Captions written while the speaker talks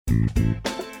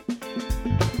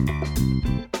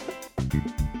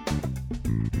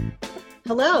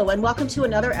Hello, and welcome to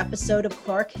another episode of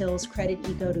Clark Hill's Credit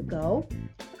Ego to Go,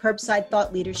 curbside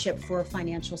thought leadership for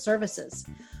financial services.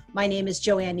 My name is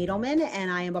Joanne Needleman, and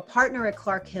I am a partner at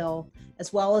Clark Hill,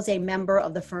 as well as a member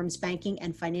of the firm's banking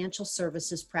and financial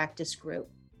services practice group.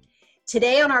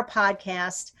 Today on our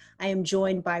podcast, I am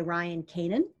joined by Ryan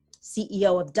Kanan,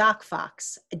 CEO of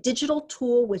DocFox, a digital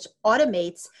tool which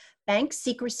automates Bank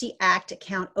Secrecy Act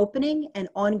account opening and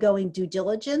ongoing due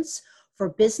diligence for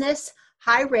business,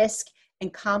 high risk,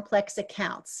 and complex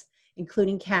accounts,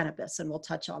 including cannabis, and we'll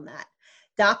touch on that.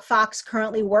 DocFox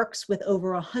currently works with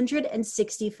over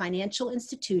 160 financial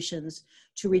institutions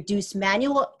to reduce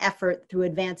manual effort through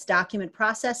advanced document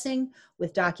processing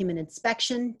with document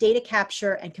inspection, data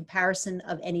capture, and comparison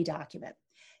of any document.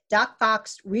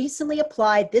 DocFox recently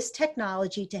applied this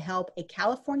technology to help a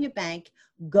California bank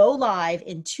go live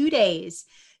in 2 days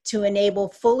to enable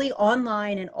fully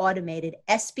online and automated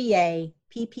SBA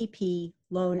PPP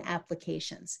loan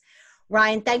applications.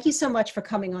 Ryan, thank you so much for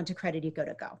coming on to Credit Ego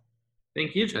to Go.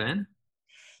 Thank you, Joanne.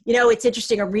 You know, it's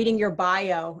interesting. I'm reading your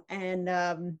bio,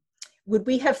 and would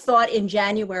we have thought in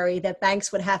January that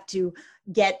banks would have to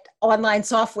get online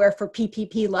software for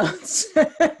PPP loans?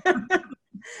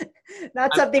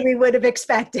 Not something we would have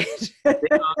expected. There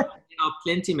are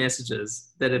plenty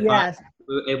messages that if I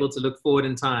were able to look forward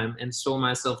in time and saw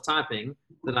myself typing,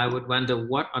 that I would wonder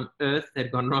what on earth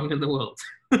had gone wrong in the world.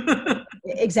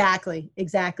 Exactly.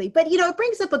 But, you know, it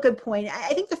brings up a good point.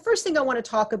 I think the first thing I want to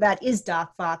talk about is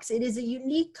DocFox. It is a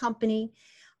unique company.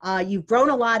 You've grown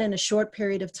a lot in a short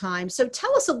period of time. So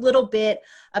tell us a little bit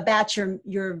about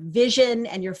your vision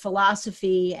and your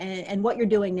philosophy and what you're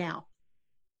doing now.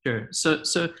 Sure.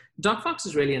 So DocFox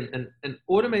is really an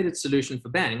automated solution for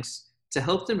banks to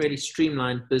help them really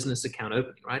streamline business account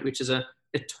opening, right? Which is a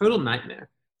total nightmare.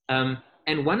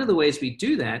 And one of the ways we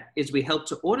do that is we help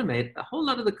to automate a whole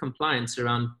lot of the compliance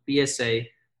around BSA,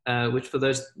 which for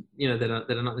those that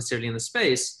are not necessarily in the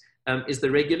space, is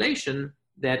the regulation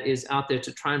that is out there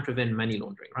to try and prevent money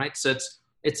laundering, right? So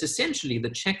it's essentially the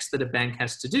checks that a bank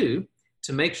has to do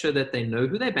to make sure that they know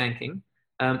who they're banking,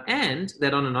 and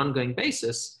that on an ongoing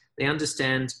basis they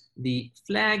understand the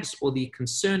flags or the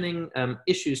concerning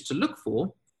issues to look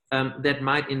for that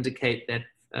might indicate that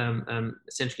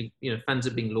essentially, funds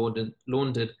are being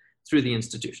laundered through the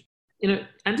institution.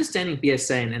 Understanding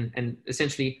BSA and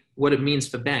essentially what it means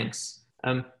for banks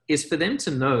is for them to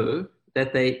know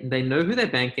that they know who they're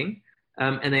banking,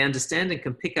 and they understand and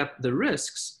can pick up the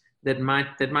risks that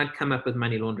might come up with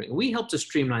money laundering. We help to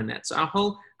streamline that. So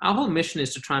our whole mission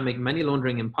is to try and make money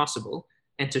laundering impossible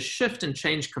and to shift and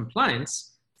change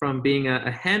compliance from being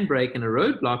a handbrake and a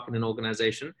roadblock in an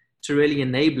organization to really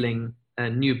enabling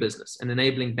new business and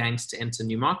enabling banks to enter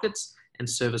new markets and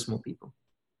service more people.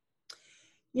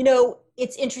 You know,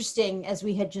 it's interesting, as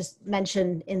we had just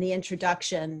mentioned in the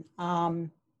introduction,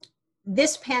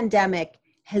 this pandemic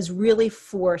has really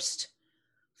forced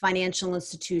financial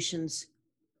institutions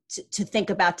to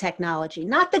think about technology.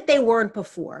 Not that they weren't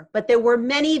before, but there were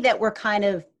many that were kind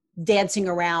of dancing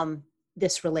around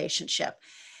this relationship.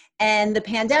 And the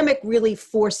pandemic really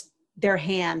forced their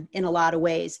hand in a lot of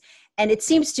ways. And it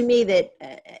seems to me that,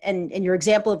 and your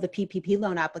example of the PPP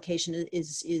loan application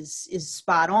is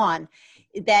spot on,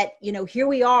 that, here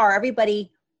we are,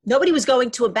 nobody was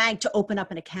going to a bank to open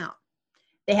up an account.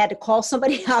 They had to call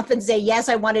somebody up and say, yes,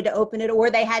 I wanted to open it. Or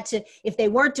they had to, if they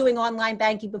weren't doing online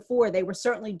banking before, they were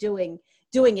certainly doing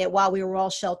it while we were all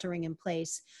sheltering in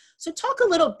place. So talk a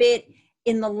little bit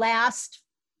in the last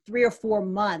 3 or 4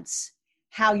 months,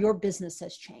 how your business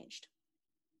has changed.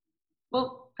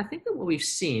 Well, I think that what we've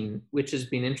seen, which has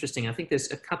been interesting, I think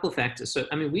there's a couple of factors. So,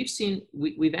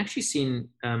 we've actually seen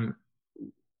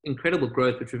incredible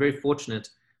growth, which we're very fortunate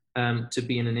to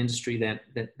be in an industry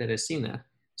that has seen that.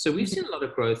 So we've seen a lot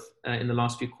of growth in the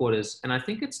last few quarters, and I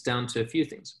think it's down to a few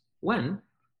things. One,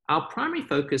 our primary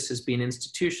focus has been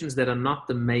institutions that are not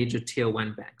the major tier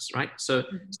one banks, right? So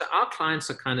our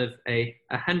clients are kind of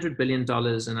 $100 billion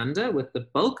and under, with the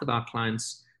bulk of our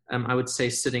clients I would say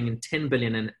sitting in $10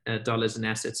 billion in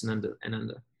assets and under.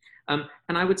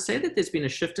 And I would say that there's been a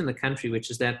shift in the country, which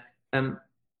is that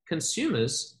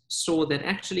consumers saw that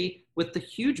actually with the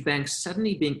huge banks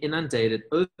suddenly being inundated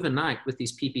overnight with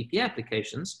these PPP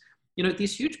applications,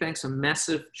 these huge banks are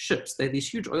massive ships. They're these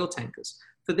huge oil tankers.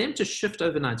 For them to shift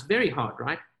overnight, it's very hard,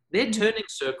 right? Their turning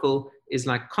circle is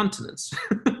like continents.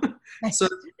 So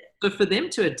for them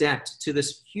to adapt to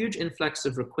this huge influx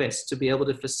of requests to be able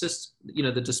to assist,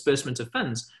 the disbursement of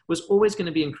funds was always going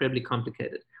to be incredibly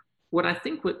complicated. what I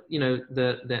think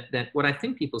what I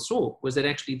think people saw was that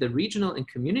actually the regional and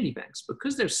community banks,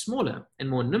 because they're smaller and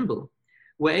more nimble,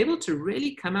 were able to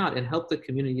really come out and help the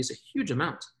communities a huge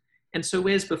amount. And so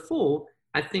whereas before,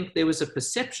 I think there was a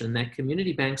perception that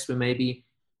community banks were maybe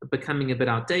becoming a bit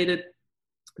outdated,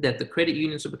 that the credit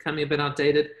unions were becoming a bit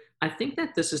outdated. I think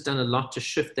that this has done a lot to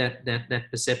shift that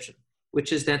perception,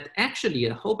 which is that actually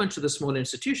a whole bunch of the smaller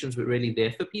institutions were really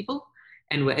there for people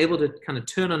and were able to kind of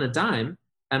turn on a dime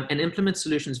and implement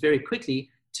solutions very quickly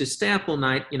to stay up all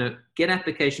night, get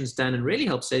applications done and really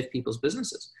help save people's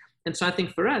businesses. And so I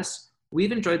think for us,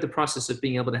 we've enjoyed the process of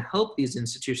being able to help these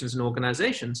institutions and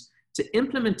organizations to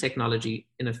implement technology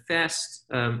in a fast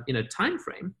time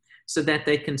frame so that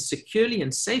they can securely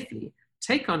and safely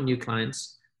take on new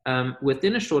clients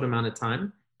within a short amount of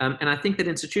time. And I think that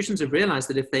institutions have realized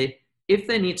that if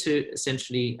they need to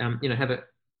essentially have a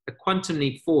quantum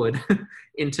leap forward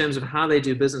in terms of how they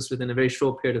do business within a very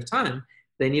short period of time,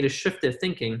 they need to shift their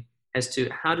thinking as to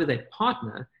how do they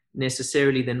partner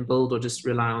necessarily then build or just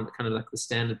rely on kind of like the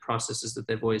standard processes that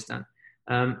they've always done.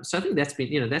 So I think that's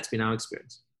been our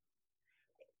experience.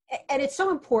 And it's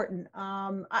so important.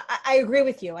 I agree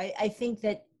with you. I think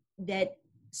that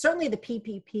certainly the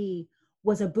PPP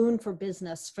was a boon for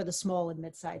business for the small and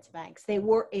mid-sized banks. They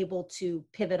were able to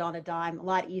pivot on a dime a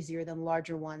lot easier than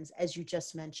larger ones, as you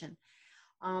just mentioned.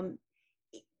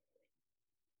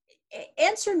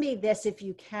 Answer me this if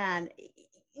you can.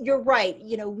 You're right.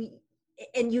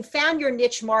 And you found your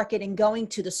niche market in going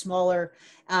to the smaller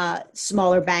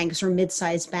banks or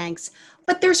mid-sized banks,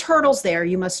 but there's hurdles there.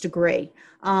 You must agree.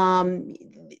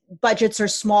 Budgets are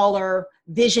smaller.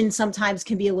 Vision sometimes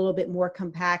can be a little bit more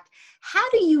compact. How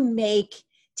do you make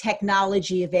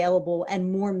technology available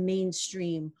and more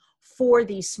mainstream for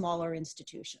these smaller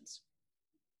institutions?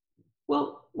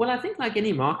 Well, I think like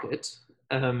any market,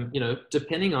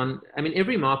 depending on,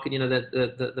 every market,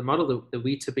 the model that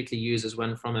we typically use is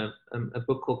one from a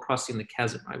book called Crossing the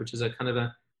Chasm, right, which is a kind of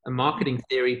a marketing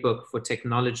theory book for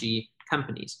technology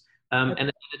companies. And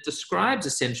it describes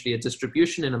essentially a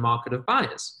distribution in a market of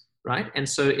buyers, right? And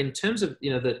so in terms of,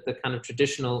 the kind of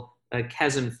traditional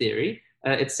chasm theory,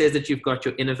 it says that you've got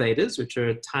your innovators, which are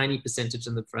a tiny percentage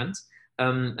in the front.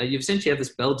 You essentially have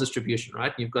this bell distribution,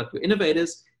 right? You've got your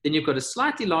innovators, then you've got a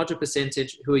slightly larger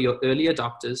percentage who are your early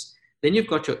adopters. Then you've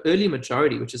got your early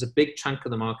majority, which is a big chunk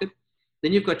of the market.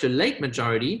 Then you've got your late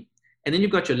majority, and then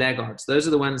you've got your laggards. Those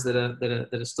are the ones that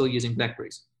are still using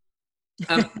BlackBerries.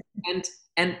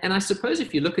 And I suppose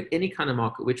if you look at any kind of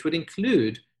market, which would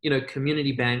include,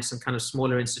 community banks and kind of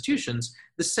smaller institutions,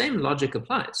 the same logic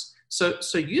applies.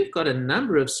 So you've got a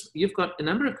number of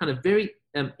kind of very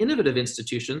innovative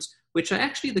institutions, which are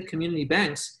actually the community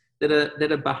banks that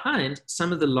are behind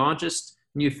some of the largest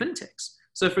new fintechs.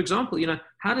 So for example,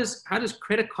 how does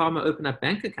Credit Karma open up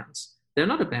bank accounts? They're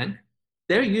not a bank.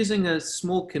 They're using a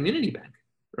small community bank,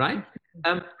 right?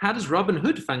 How does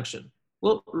Robinhood function?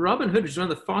 Well, Robinhood, which is one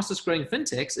of the fastest growing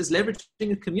fintechs, is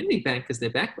leveraging a community bank as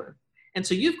their backbone. And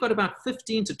so you've got about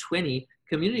 15 to 20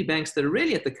 community banks that are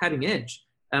really at the cutting edge,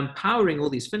 powering all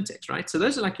these fintechs, right? So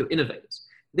those are like your innovators.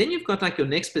 Then you've got like your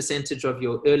next percentage of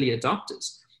your early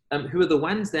adopters, who are the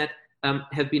ones that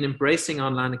have been embracing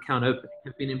online account opening,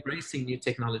 have been embracing new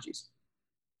technologies.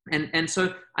 And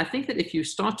so I think that if you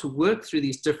start to work through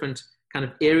these different kind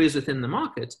of areas within the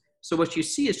market, so what you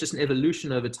see is just an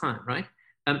evolution over time, right?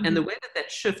 And the way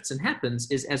that shifts and happens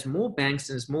is as more banks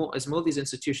and as more of these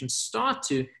institutions start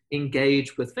to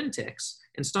engage with fintechs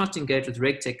and start to engage with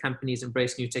regtech companies,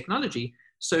 embrace new technology,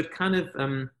 so it kind of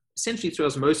essentially through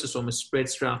osmosis almost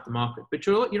spreads throughout the market. But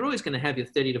you're always going to have your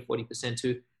 30 to 40%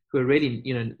 who are really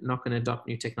not going to adopt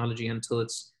new technology until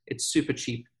it's super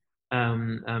cheap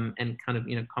and kind of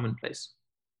commonplace.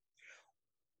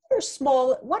 What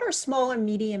are small and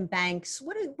medium banks?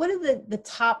 What are the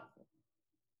top?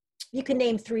 You can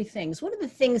name three things. What are the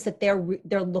things that they're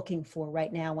looking for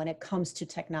right now when it comes to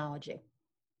technology?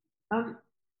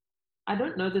 I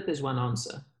don't know that there's one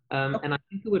answer, and I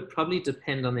think it would probably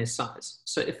depend on their size.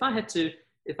 So if I had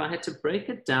to break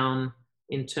it down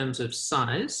in terms of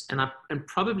size and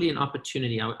probably an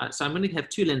opportunity, so I'm going to have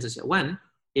two lenses here. One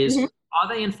is are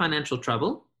they in financial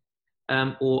trouble,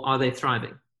 or are they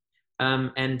thriving?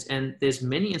 And there's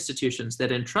many institutions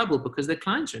that are in trouble because their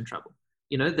clients are in trouble.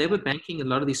 They were banking a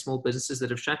lot of these small businesses that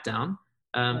have shut down.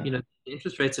 The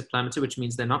interest rates have plummeted, which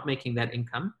means they're not making that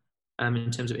income in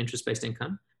terms of interest-based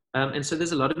income. And so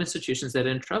there's a lot of institutions that are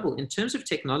in trouble. In terms of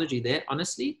technology there,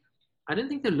 honestly, I don't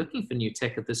think they're looking for new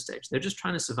tech at this stage. They're just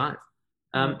trying to survive.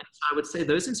 And so I would say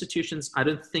those institutions, I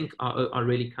don't think are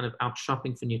really kind of out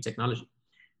shopping for new technology.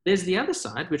 There's the other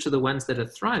side, which are the ones that are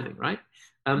thriving, right?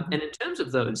 And in terms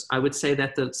of those, I would say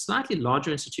that the slightly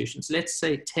larger institutions, let's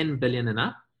say 10 billion and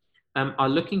up, are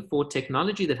looking for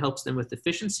technology that helps them with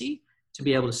efficiency to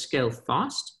be able to scale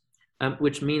fast,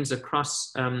 which means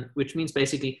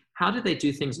basically how do they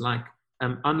do things like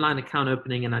online account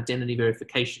opening and identity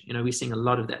verification. We're seeing a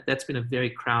lot of that. That's been a very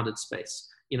crowded space.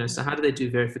 So how do they do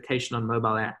verification on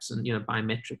mobile apps and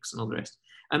biometrics and all the rest?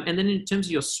 And then in terms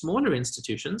of your smaller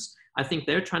institutions, I think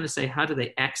they're trying to say how do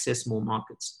they access more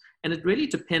markets. And it really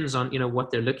depends on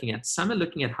what they're looking at. Some are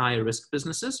looking at higher risk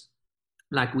businesses,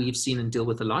 like we've seen and deal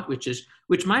with a lot,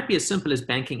 which might be as simple as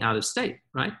banking out of state,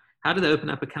 right? How do they open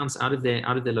up accounts out of their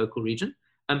local region?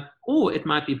 Or it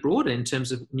might be broader in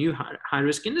terms of new high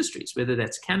risk industries, whether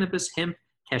that's cannabis, hemp,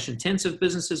 cash intensive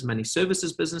businesses, money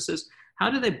services businesses. How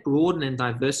do they broaden and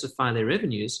diversify their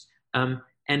revenues?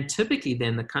 And typically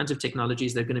then the kinds of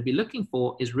technologies they're going to be looking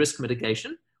for is risk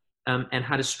mitigation, and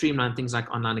how to streamline things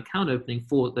like online account opening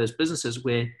for those businesses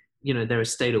where they're a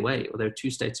state away or they're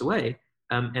 2 states away,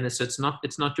 and so it's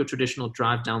not your traditional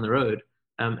drive down the road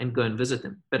and go and visit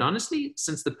them. But honestly,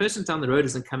 since the person down the road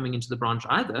isn't coming into the branch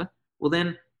either, well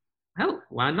then, hell,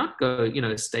 why not go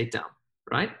a state down,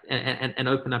 right? And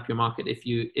open up your market if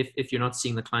you're not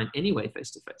seeing the client anyway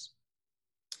face to face.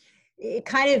 It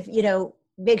kind of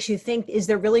makes you think, is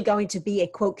there really going to be a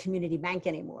quote community bank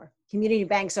anymore? Community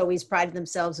banks always prided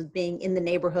themselves of being in the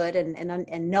neighborhood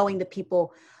and knowing the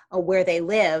people where they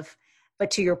live.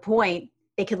 But to your point,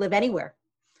 they could live anywhere.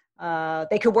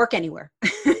 They could work anywhere.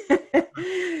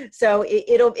 So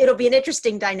it'll be an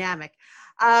interesting dynamic.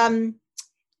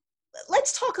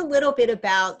 Let's talk a little bit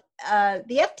about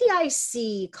the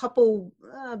FDIC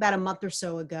about a month or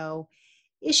so ago,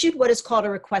 issued what is called a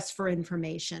request for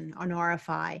information on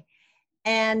RFI.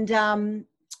 And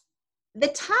the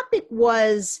topic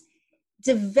was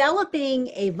developing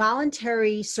a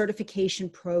voluntary certification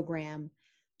program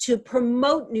to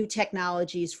promote new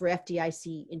technologies for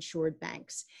FDIC insured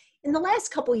banks. In the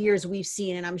last couple of years, we've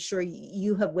seen, and I'm sure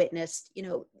you have witnessed,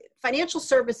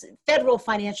 federal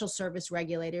financial service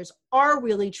regulators are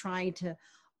really trying to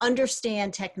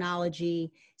understand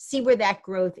technology, see where that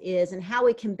growth is, and how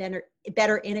it can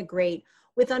better integrate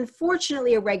with,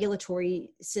 unfortunately, a regulatory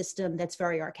system that's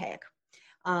very archaic.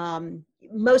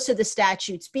 Most of the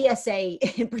statutes,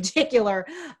 BSA in particular,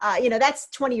 that's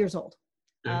 20 years old.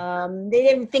 They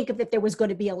didn't think of that there was going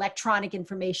to be electronic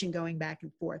information going back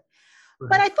and forth. Right.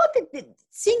 But I thought that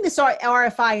seeing this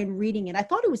RFI and reading it, I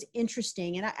thought it was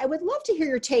interesting. And I would love to hear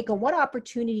your take on what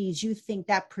opportunities you think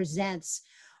that presents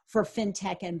for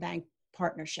fintech and bank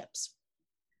partnerships.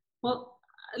 Well,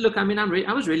 look, I mean,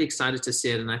 I was really excited to see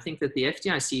it. And I think that the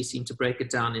FDIC seemed to break it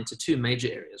down into 2 major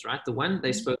areas, right? The one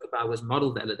they spoke about was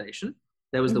model validation.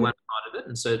 That was the one part of it.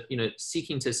 And so,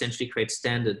 seeking to essentially create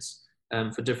standards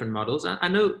for different models. I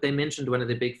know they mentioned one of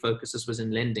the big focuses was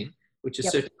in lending, which is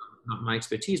certainly not my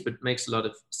expertise, but makes a lot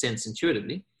of sense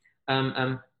intuitively.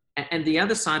 And the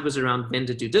other side was around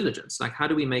vendor due diligence. Like, how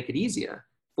do we make it easier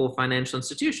for financial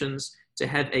institutions to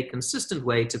have a consistent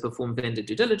way to perform vendor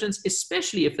due diligence,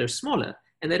 especially if they're smaller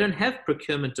and they don't have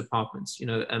procurement departments,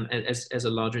 as a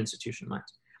larger institution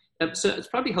might. So it's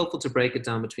probably helpful to break it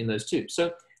down between those 2.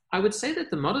 So I would say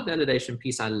that the model validation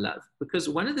piece I love, because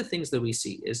one of the things that we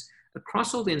see is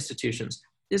across all the institutions,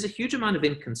 there's a huge amount of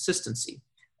inconsistency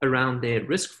around their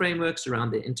risk frameworks, around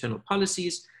their internal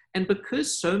policies. And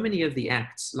because so many of the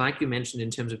acts, like you mentioned in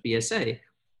terms of BSA,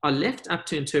 are left up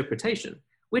to interpretation,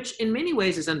 which in many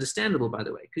ways is understandable, by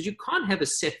the way, because you can't have a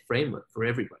set framework for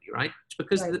everybody, right?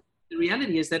 Because the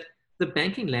reality is that the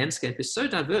banking landscape is so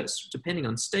diverse, depending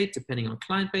on state, depending on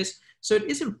client base. So it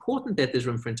is important that there's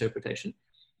room for interpretation.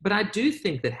 But I do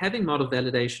think that having model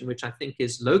validation, which I think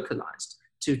is localized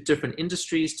to different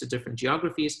industries, to different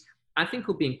geographies, I think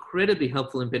will be incredibly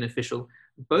helpful and beneficial,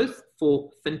 both for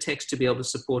fintechs to be able to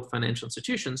support financial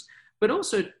institutions, but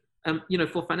also,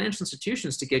 for financial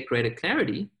institutions to get greater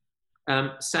clarity,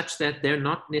 such that they're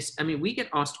not necessarily, we get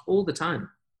asked all the time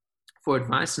for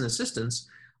advice and assistance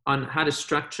on how to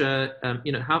structure,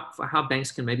 how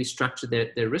banks can maybe structure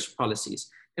their risk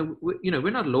policies. And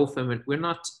we're not a law firm. We're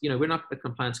not a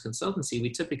compliance consultancy. We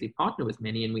typically partner with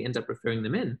many, and we end up referring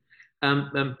them in.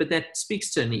 But that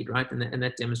speaks to a need, right? And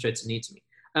that demonstrates a need to me.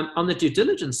 On the due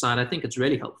diligence side, I think it's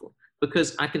really helpful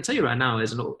because I can tell you right now,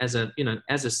 as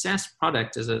a SaaS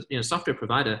product, as a software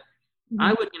provider,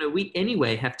 I would, we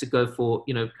anyway have to go for,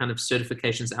 kind of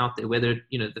certifications out there, whether,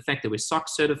 the fact that we're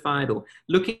SOX certified or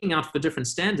looking out for different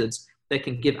standards that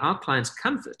can give our clients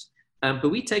comfort. But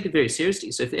we take it very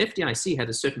seriously. So if the FDIC had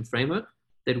a certain framework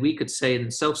that we could say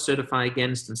and self-certify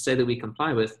against and say that we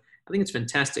comply with, I think it's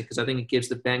fantastic because I think it gives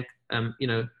the bank,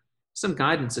 some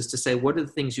guidance as to say, what are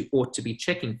the things you ought to be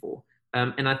checking for?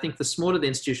 And I think the smaller the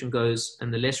institution goes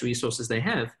and the less resources they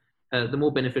have, the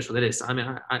more beneficial that is. I mean,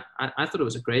 I thought it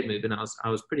was a great move, and I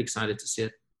was pretty excited to see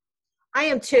it. I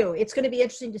am too. It's going to be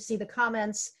interesting to see the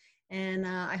comments, and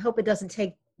I hope it doesn't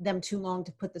take them too long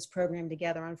to put this program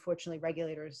together. Unfortunately,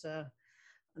 regulators,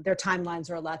 their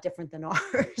timelines are a lot different than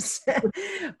ours.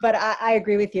 But I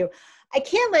agree with you. I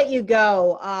can't let you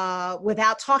go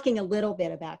without talking a little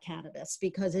bit about cannabis,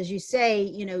 because as you say,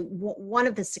 you know, one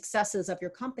of the successes of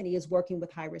your company is working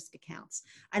with high risk accounts.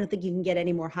 I don't think you can get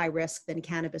any more high risk than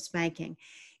cannabis banking.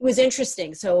 It was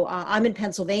interesting. So I'm in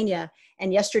Pennsylvania,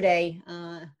 and yesterday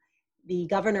the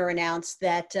governor announced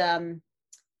that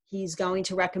he's going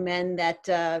to recommend that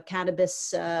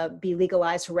cannabis be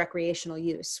legalized for recreational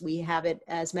use. We have it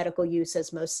as medical use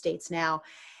as most states now.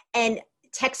 And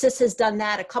Texas has done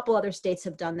that. A couple other states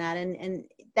have done that. And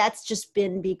that's just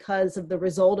been because of the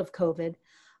result of COVID.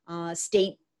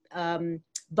 State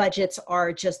budgets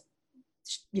are just,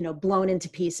 you know, blown into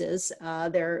pieces.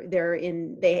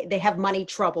 They have money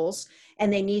troubles,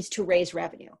 and they need to raise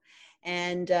revenue.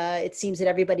 And it seems that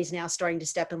everybody's now starting to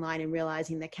step in line and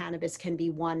realizing that cannabis can be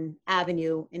one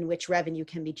avenue in which revenue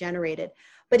can be generated.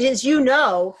 But as you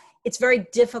know, it's very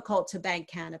difficult to bank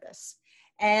cannabis.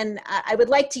 And I would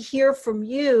like to hear from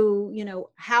you, you know,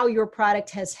 how your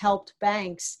product has helped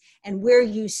banks and where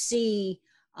you see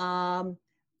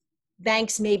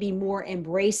banks maybe more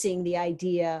embracing the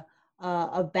idea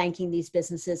of banking these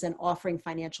businesses and offering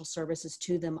financial services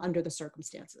to them under the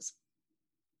circumstances.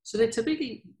 So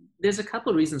there's a couple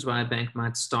of reasons why a bank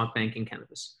might start banking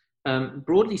cannabis.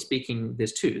 Broadly speaking,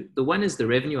 there's two. The one is the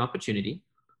revenue opportunity,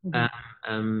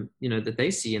 you know, that they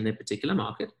see in their particular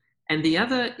market. And the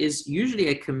other is usually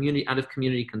out of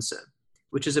community concern,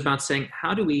 which is about saying,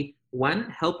 how do we,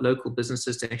 one, help local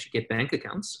businesses to actually get bank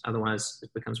accounts? Otherwise,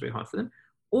 it becomes very hard for them.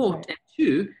 Or and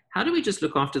two, how do we just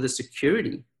look after the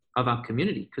security of our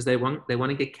community? Because they want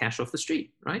to get cash off the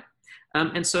street, right?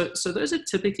 And so those are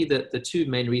typically the two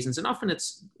main reasons, and often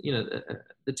it's, you know,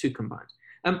 the two combined.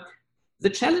 The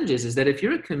challenge is that if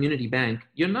you're a community bank,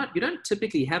 you don't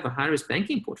typically have a high-risk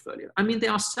banking portfolio. I mean,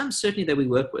 there are some certainly that we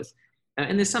work with,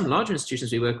 and there's some larger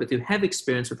institutions we work with who have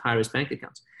experience with high-risk bank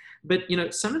accounts. But, you know,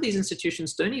 some of these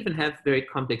institutions don't even have very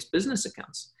complex business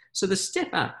accounts. So the step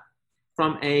up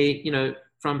from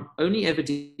from only ever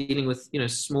dealing with, you know,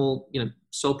 small, you know,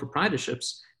 sole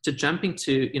proprietorships to jumping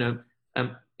to, you know,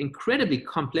 incredibly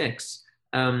complex,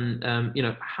 you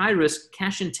know, high-risk,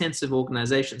 cash-intensive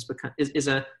organizations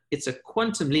it's a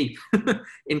quantum leap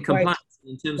in compliance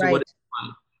in terms of what it's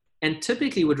required, and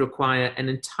typically would require an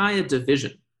entire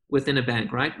division within a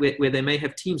bank, right, where they may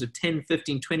have teams of 10,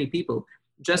 15, 20 people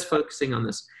just focusing on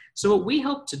this. So what we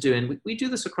help to do, and we do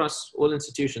this across all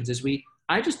institutions, is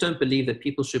I just don't believe that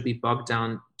people should be bogged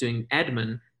down doing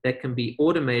admin that can be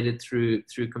automated through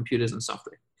computers and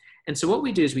software. And so what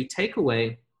we do is we take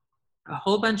away a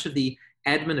whole bunch of the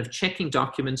admin of checking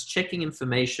documents, checking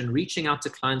information, reaching out to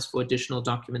clients for additional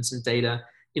documents and data,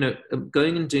 you know,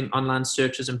 going and doing online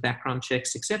searches and background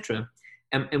checks, etc.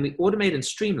 And we automate and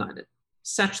streamline it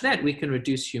such that we can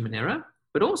reduce human error,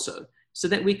 but also so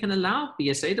that we can allow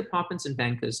BSA departments and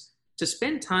bankers to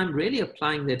spend time really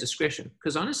applying their discretion.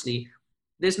 Because honestly,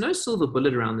 there's no silver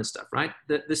bullet around this stuff, right?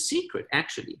 The secret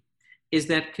actually is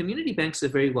that community banks are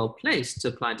very well placed to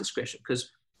apply discretion,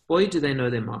 because boy, do they know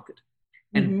their market,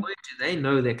 and boy, do they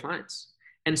know their clients.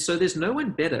 And so there's no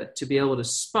one better to be able to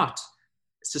spot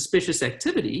suspicious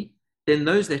activity than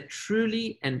those that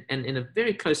truly and in a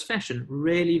very close fashion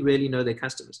really, really know their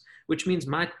customers, which means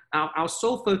our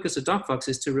sole focus at DocFox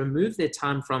is to remove their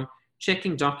time from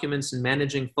checking documents and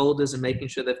managing folders and making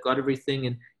sure they've got everything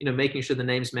and, you know, making sure the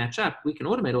names match up. We can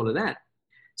automate all of that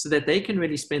so that they can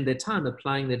really spend their time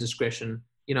applying their discretion,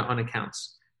 you know, on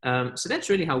accounts. So that's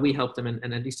really how we help them,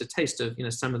 and at least a taste of, you know,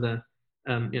 some of the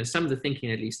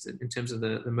thinking, at least in terms of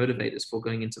the motivators for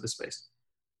going into the space.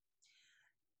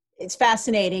 It's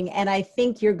fascinating. And I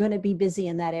think you're going to be busy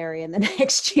in that area in the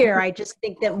next year. I just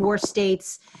think that more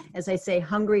states, as I say,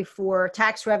 hungry for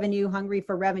tax revenue, hungry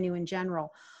for revenue in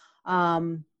general, are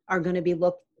going to be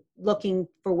looking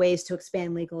for ways to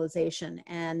expand legalization.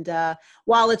 And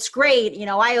while it's great, you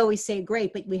know, I always say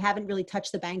great, but we haven't really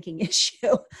touched the banking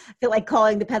issue. I feel like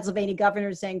calling the Pennsylvania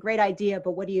governor saying, great idea,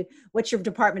 but what's your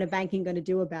Department of Banking going to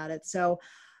do about it? So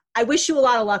I wish you a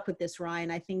lot of luck with this,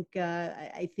 Ryan. I think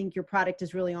your product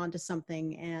is really onto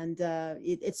something, and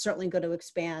it's certainly going to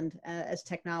expand as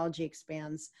technology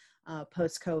expands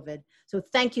post-COVID. So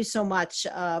thank you so much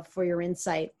for your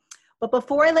insight. But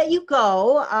before I let you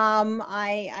go,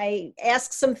 I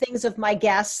ask some things of my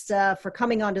guests for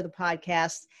coming onto the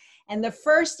podcast. And the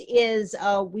first is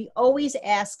we always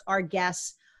ask our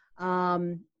guests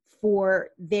for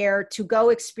their to-go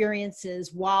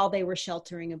experiences while they were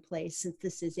sheltering in place, since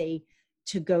this is a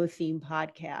to-go theme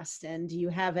podcast. And do you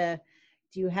have a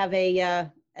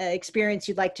experience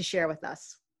you'd like to share with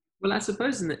us? Well, I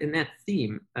suppose in that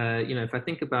theme, if I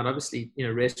think about, obviously,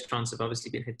 restaurants have obviously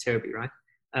been hit terribly, right?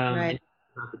 Right.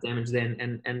 About the damage then,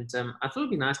 and I thought it'd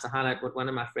be nice to highlight what one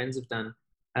of my friends have done.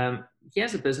 He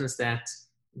has a business that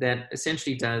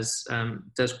essentially does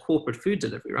corporate food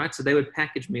delivery, right? So they would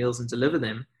package meals and deliver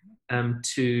them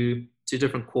to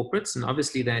different corporates, and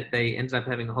obviously they ended up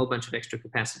having a whole bunch of extra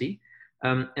capacity.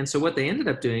 And so what they ended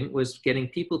up doing was getting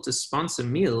people to sponsor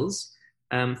meals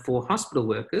for hospital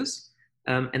workers,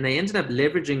 and they ended up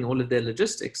leveraging all of their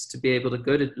logistics to be able to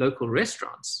go to local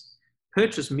restaurants,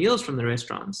 purchase meals from the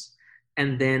restaurants,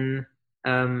 and then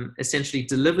essentially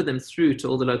deliver them through to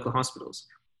all the local hospitals,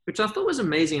 which I thought was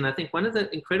amazing. And I think one of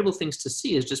the incredible things to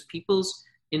see is just people's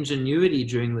ingenuity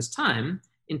during this time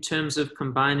in terms of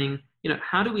combining,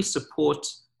 how do we support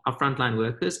our frontline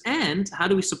workers and how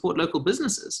do we support local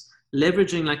businesses,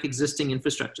 leveraging like existing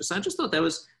infrastructure. So I just thought I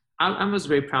was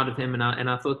very proud of him, and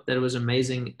I thought that it was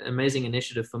amazing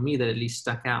initiative for me that at least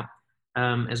stuck out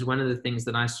as one of the things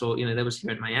that I saw, that was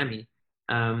here at Miami,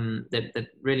 that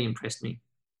really impressed me.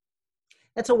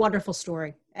 That's a wonderful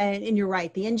story. And you're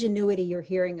right. The ingenuity you're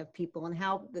hearing of people and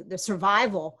how the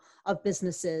survival of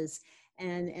businesses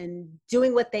and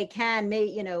doing what they can,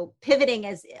 pivoting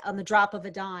as on the drop of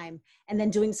a dime and then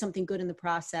doing something good in the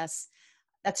process.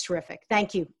 That's terrific.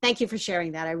 Thank you. Thank you for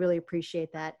sharing that. I really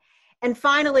appreciate that. And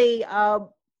finally,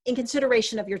 in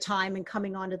consideration of your time and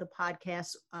coming onto the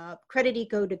podcast, Credit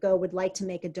Eco to Go would like to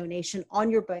make a donation on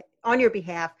your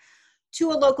behalf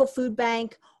to a local food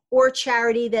bank or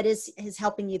charity that is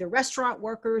helping either restaurant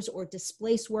workers or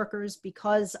displaced workers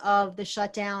because of the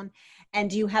shutdown. And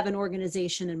do you have an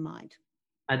organization in mind?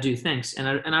 I do, thanks. And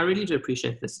I really do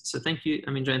appreciate this. So thank you.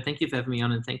 Joanne, thank you for having me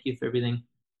on, and thank you for everything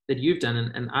that you've done.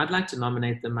 And I'd like to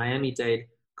nominate the Miami-Dade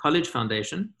College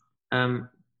Foundation,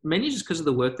 mainly just because of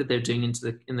the work that they're doing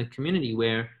in the community,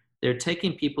 where they're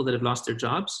taking people that have lost their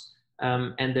jobs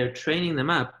and they're training them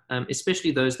up,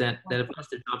 especially those that have lost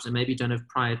their jobs and maybe don't have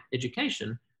prior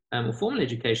education or formal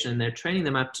education, and they're training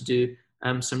them up to do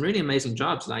some really amazing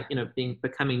jobs, like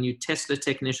becoming new Tesla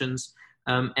technicians,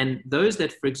 and those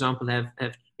that, for example,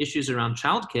 have issues around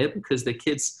childcare because their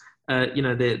kids,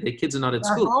 their kids are not at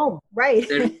school. Home, right?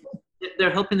 They're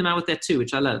helping them out with that too,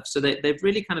 which I love. So they've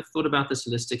really kind of thought about this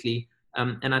holistically,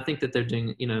 and I think that they're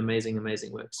doing amazing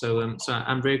work. So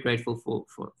I'm very grateful for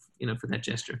that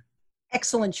gesture.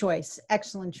 Excellent choice.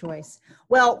 Excellent choice.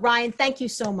 Well, Ryan, thank you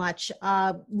so much.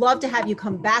 Love to have you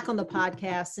come back on the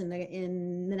podcast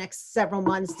in the next several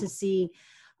months to see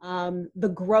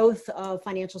the growth of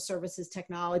financial services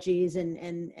technologies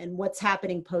and what's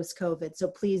happening post-COVID. So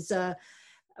please,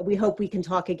 we hope we can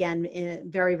talk again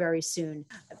very, very soon.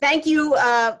 Thank you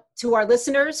to our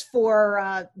listeners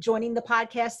for joining the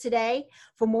podcast today.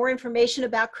 For more information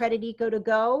about Credit Eco to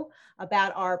Go,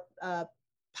 about our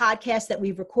podcasts that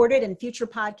we've recorded and future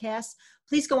podcasts,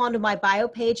 please go onto my bio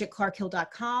page at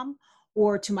clarkhill.com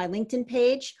or to my LinkedIn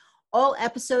page. All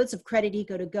episodes of Credit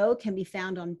Eco to Go can be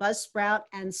found on Buzzsprout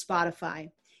and Spotify.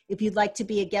 If you'd like to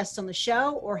be a guest on the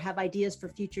show or have ideas for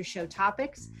future show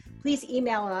topics, please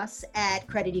email us at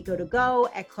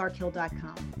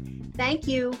creditecotogo@clarkhill.com. Thank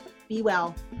you, be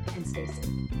well, and stay safe.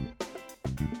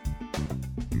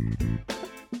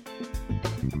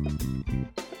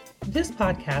 This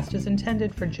podcast is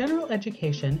intended for general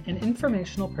education and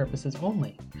informational purposes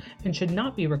only, and should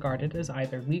not be regarded as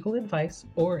either legal advice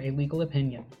or a legal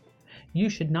opinion. You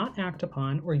should not act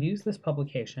upon or use this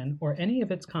publication or any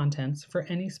of its contents for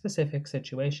any specific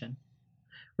situation.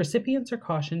 Recipients are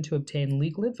cautioned to obtain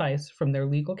legal advice from their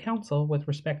legal counsel with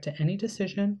respect to any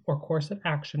decision or course of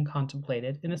action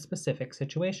contemplated in a specific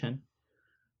situation.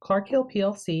 Clark Hill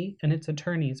PLC and its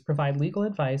attorneys provide legal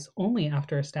advice only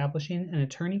after establishing an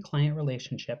attorney-client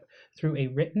relationship through a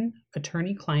written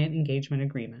attorney-client engagement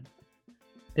agreement.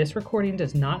 This recording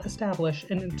does not establish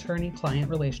an attorney-client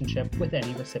relationship with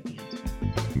any recipient.